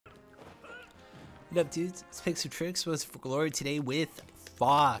What up, dudes? It's PixxelTrixx. What's for glory today with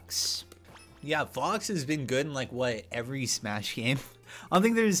Fox. Yeah, Fox has been good in like what, every Smash game. I don't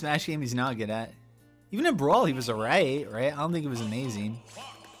think there's a Smash game he's not good at. Even in Brawl, he was alright, right? I don't think it was amazing.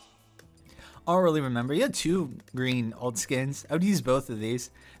 I don't really remember. He had two green old skins. I would use both of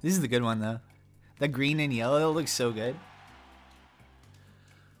these. This is the good one though. That green and yellow looks so good.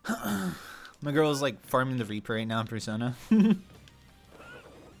 My girl's like farming the Reaper right now in Persona.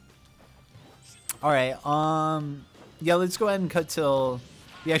 Alright, yeah, let's go ahead and cut till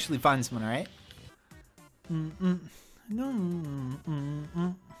we actually find someone, alright?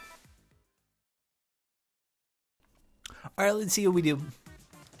 Alright, let's see what we do.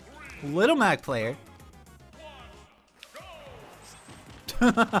 Little Mac player.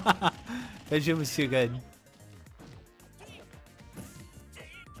 That shit was too good.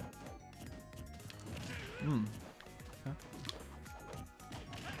 Huh?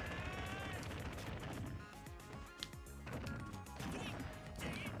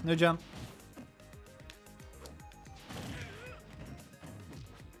 No jump.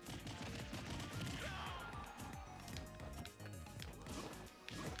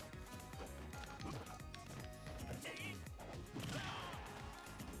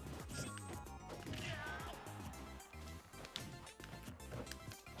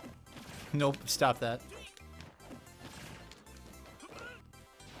 Nope, stop that.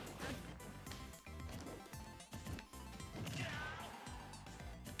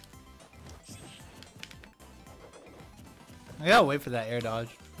 I gotta wait for that air dodge.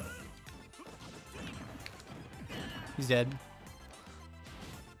 He's dead.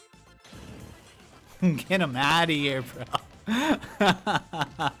 Get him out of here, bro.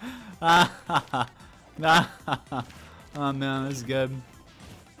 Oh man, this is good.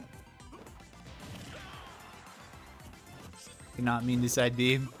 Did not mean to side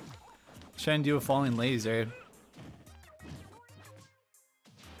B. Trying to do a falling laser.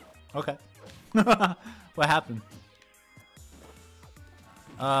 Okay. What happened?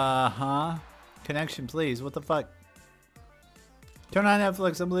 Uh-huh. Connection, please. What the fuck? Turn on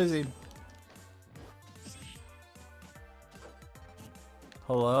Netflix. I'm busy.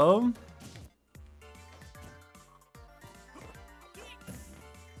 Hello?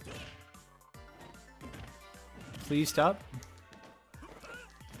 Please stop.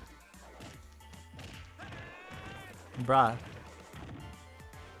 Bruh.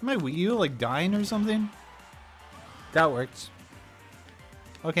 Am I Wii U like dying or something? That works.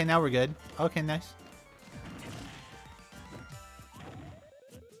 Okay, now we're good. Okay, nice.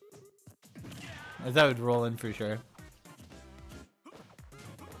 I thought it would roll in for sure.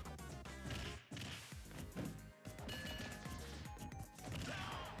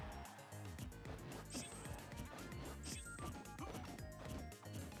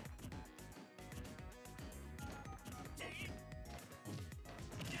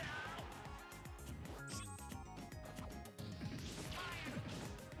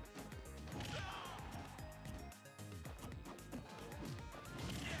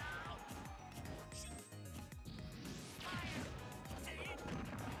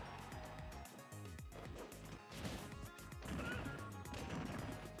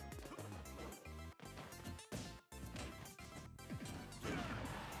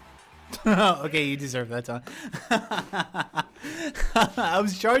 Okay, you deserve that time. I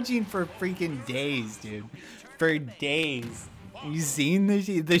was charging for freaking days, dude. For days. You seen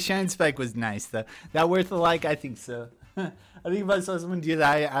the shine spike was nice though. That worth a like? I think so. I think if I saw someone do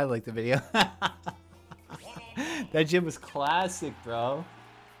that, I like the video. That shit was classic, bro.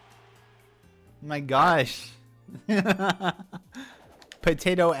 My gosh.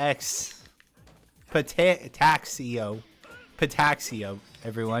 Potato X. Pataxio. Pataxio,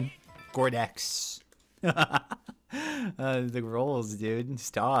 everyone. Gordex. The rolls, dude.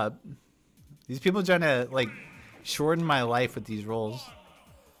 Stop. These people trying to like shorten my life with these rolls.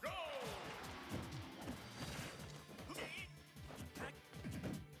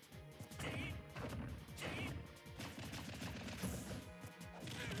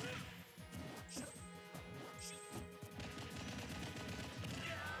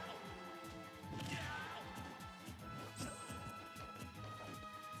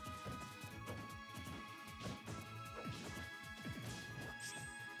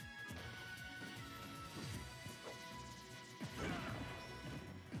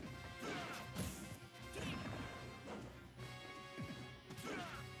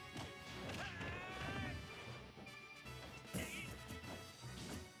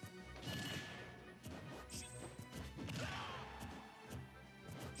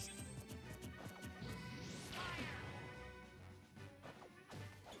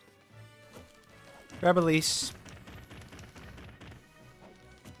 Grab release.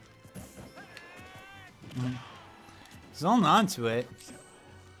 He's holding on to it.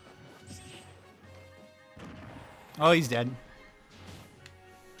 Oh, he's dead.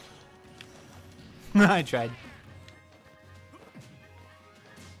 I tried.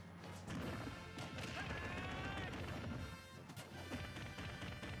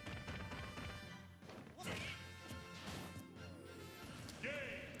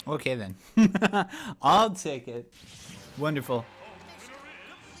 Okay then. I'll take it. Wonderful.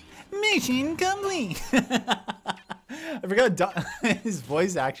 Mission complete. I forgot his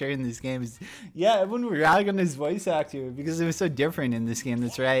voice actor in this game is. Yeah, everyone would rag on his voice actor because it was so different in this game.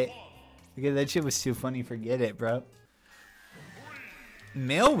 That's right. Okay, that shit was too funny. Forget it, bro.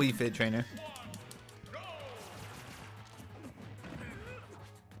 Male Wii Fit trainer.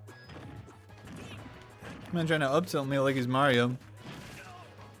 Man trying to up tilt me like he's Mario.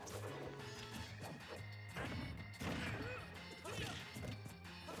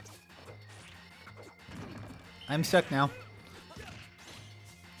 I'm stuck now.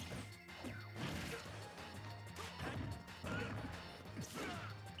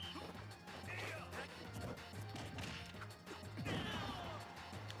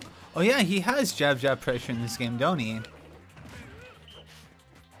 Oh yeah, he has jab pressure in this game, don't he?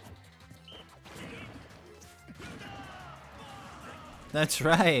 That's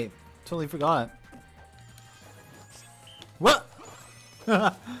right. Totally forgot. What?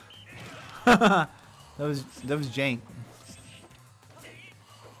 That was jank.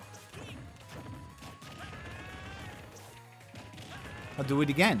 I'll do it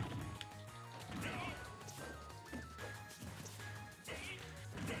again.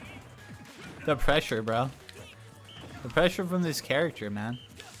 The pressure, bro. The pressure from this character, man.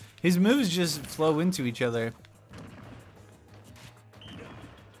 His moves just flow into each other.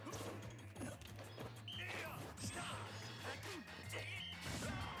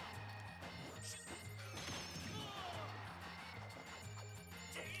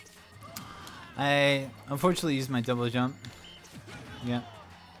 I unfortunately used my double jump. Yeah.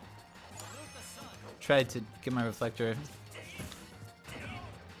 Tried to get my reflector.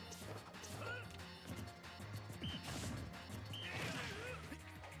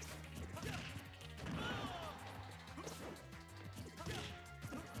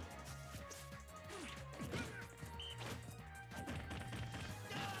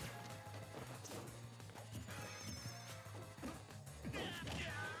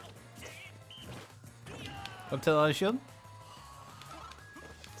 Up to the shield.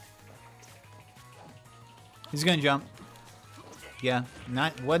 He's gonna jump. Yeah,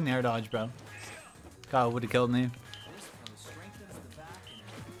 wasn't air dodge, bro. God, would have killed me.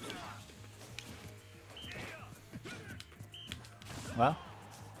 Well.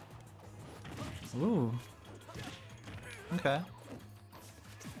 Ooh. Okay.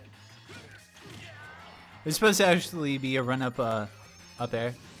 It's supposed to actually be a run up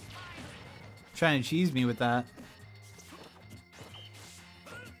air. Trying to cheese me with that.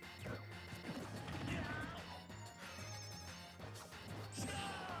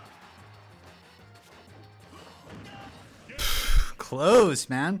 Close,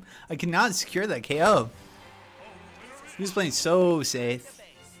 man. I cannot secure that KO. He's playing so safe.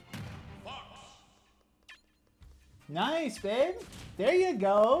 Nice, babe. There you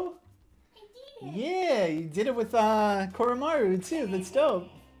go. Yeah, you did it with Koromaru too. That's dope.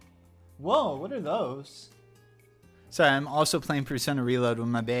 Whoa, what are those? Sorry, I'm also playing Persona Reload with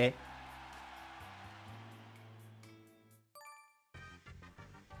my bae.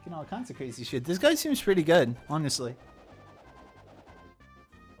 Getting all kinds of crazy shit. This guy seems pretty good, honestly.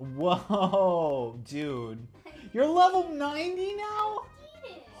 Whoa, dude. You're level 90 now?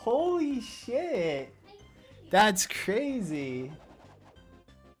 Holy shit. That's crazy.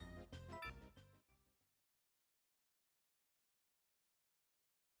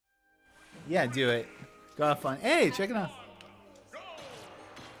 Yeah, do it. Go have fun. Hey, check it out.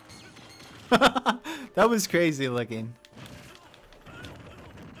 That was crazy looking.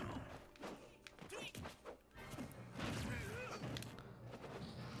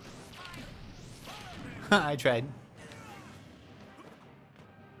 I tried.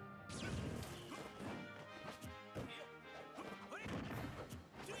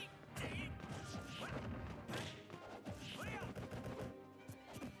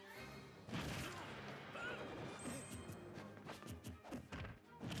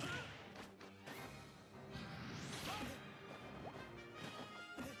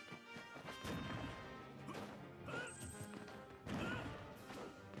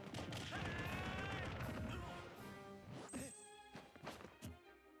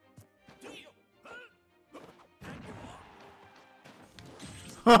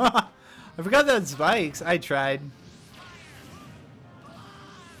 I forgot that spikes. I tried.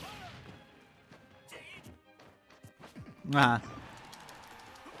 Ah.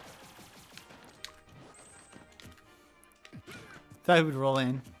 Thought he would roll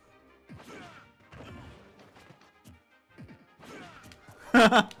in.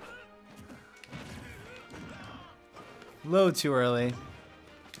 A little too early.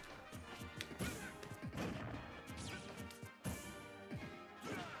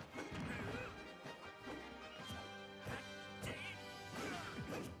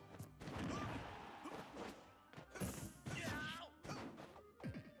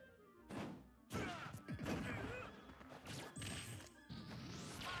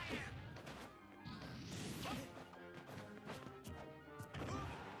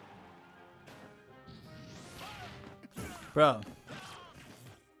 Bro.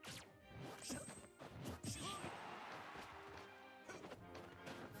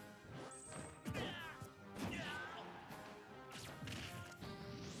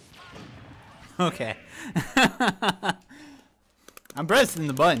 Okay. I'm pressing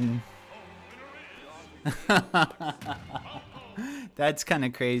the button. That's kind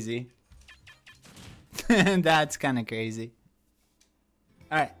of crazy. That's kind of crazy.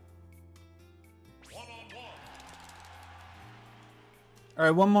 All right. All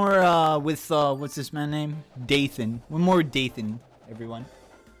right, one more with what's this man's name? Dathan. One more Dathan, everyone.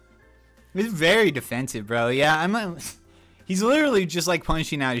 He's very defensive, bro. Yeah, he's literally just like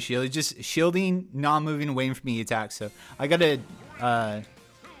punching out his shield. He's just shielding, not moving, waiting for me to attack. So I gotta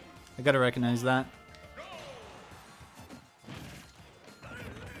recognize that.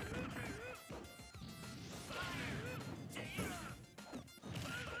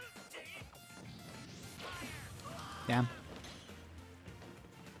 Damn.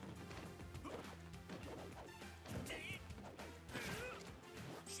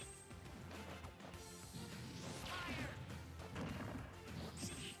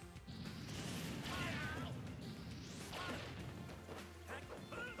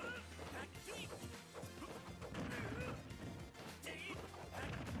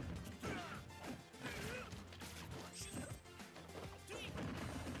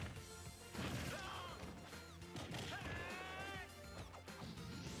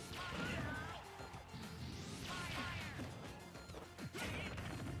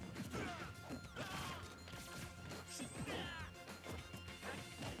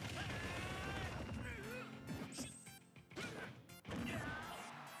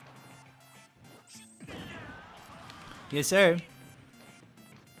 Yes, sir.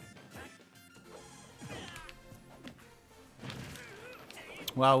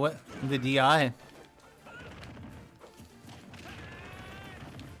 Wow, what the DI?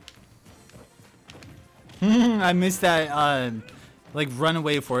 I missed that like run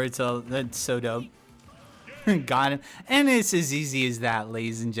away for it, so that's so dope. Got him. And it's as easy as that,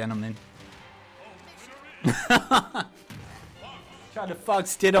 ladies and gentlemen. Try to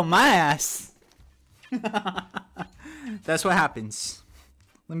Fox did on my ass. That's what happens.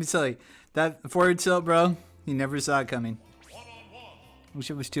 Let me tell you, that forward tilt, bro, you never saw it coming. Wish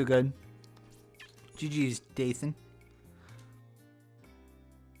it was too good. GG's, Dathan.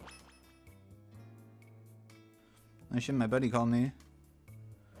 I should. My buddy called me.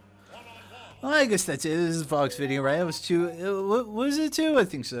 Well, I guess that's it. This is a Fox video, right? It was two. What was it, two? I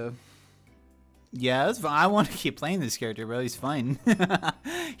think so. Yeah, that's fine. I want to keep playing this character, bro. He's fun.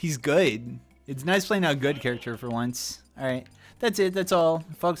 He's good. It's nice playing a good character for once. Alright, that's it. That's all.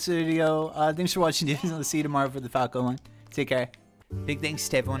 Fox video. Thanks for watching. I'll see you tomorrow for the Falco one. Take care. Big thanks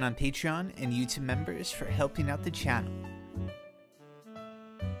to everyone on Patreon and YouTube members for helping out the channel.